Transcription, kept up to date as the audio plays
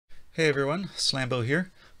Hey everyone, Slambo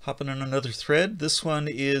here, hopping on another thread. This one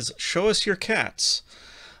is Show Us Your Cats.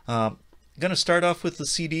 Going to start off with the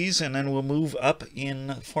CDs and then we'll move up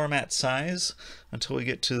in format size until we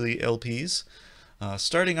get to the LPs.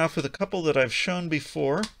 Starting off with a couple that I've shown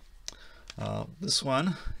before. This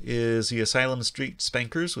one is the Asylum Street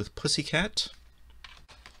Spankers with Pussycat.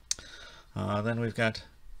 Then we've got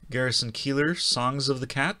Garrison Keillor, Songs of the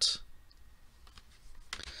Cat.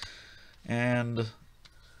 And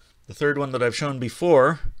the third one that I've shown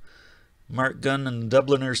before, Mark Gunn and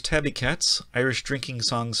Dubliners Tabby Cats, Irish Drinking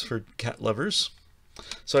Songs for Cat Lovers.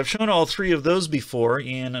 So I've shown all three of those before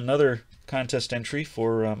in another contest entry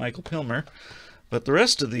for Michael Pilmer. But the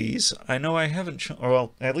rest of these, I know I haven't shown, or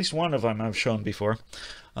well, at least one of them I've shown before.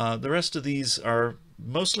 The rest of these are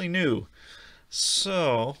mostly new.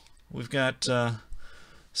 So we've got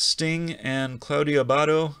Sting and Claudia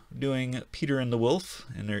Abbado doing Peter and the Wolf,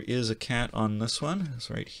 and there is a cat on this one. It's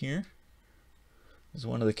right here. It's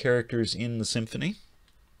one of the characters in the symphony.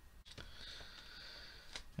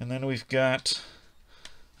 And then we've got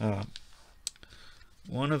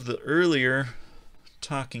one of the earlier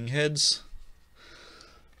Talking Heads.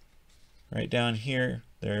 Right down here,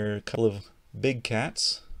 there are a couple of big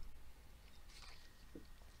cats.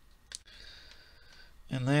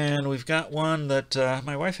 And then we've got one that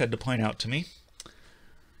my wife had to point out to me.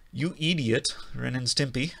 You Idiot, Ren and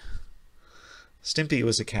Stimpy. Stimpy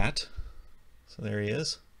was a cat, so there he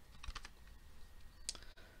is.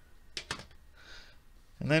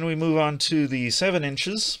 And then we move on to the 7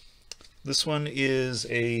 inches. This one is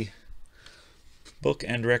a book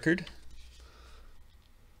and record.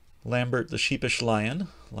 Lambert the Sheepish Lion.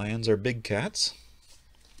 Lions are big cats.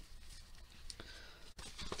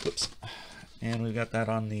 Whoops. And we've got that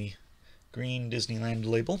on the green Disneyland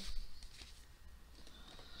label.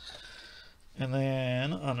 And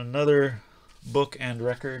then on another book and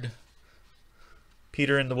record,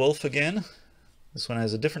 Peter and the Wolf again. This one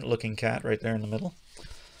has a different looking cat right there in the middle.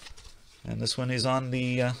 And this one is on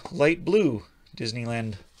the light blue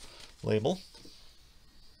Disneyland label.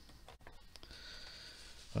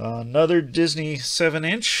 Another Disney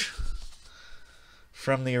 7-inch.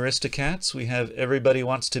 From the Aristocats, we have Everybody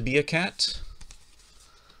Wants to Be a Cat.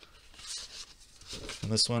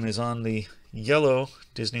 And this one is on the yellow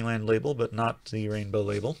Disneyland label, but not the rainbow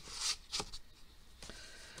label.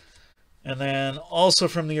 And then also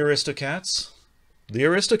from the Aristocats,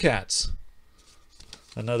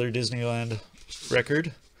 another Disneyland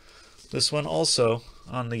record. This one also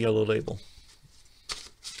on the yellow label.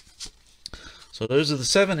 So those are the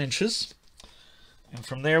 7 inches. And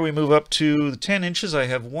from there we move up to the 10 inches. I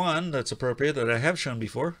have one that's appropriate that I have shown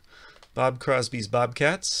before. Bob Crosby's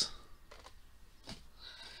Bobcats.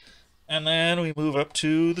 And then we move up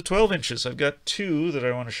to the 12 inches. I've got two that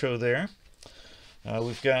I want to show there.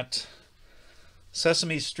 We've got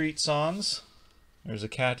Sesame Street Songs. There's a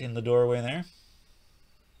cat in the doorway there.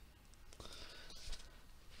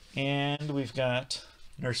 And we've got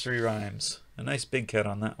Nursery Rhymes. A nice big cat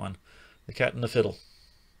on that one. The Cat and the Fiddle.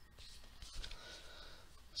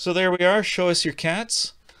 So there we are, Show Us Your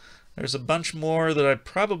Cats. There's a bunch more that I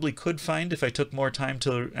probably could find if I took more time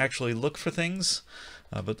to actually look for things.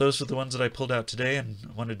 But those are the ones that I pulled out today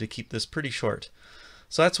and wanted to keep this pretty short.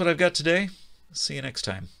 So that's what I've got today. See you next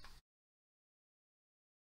time.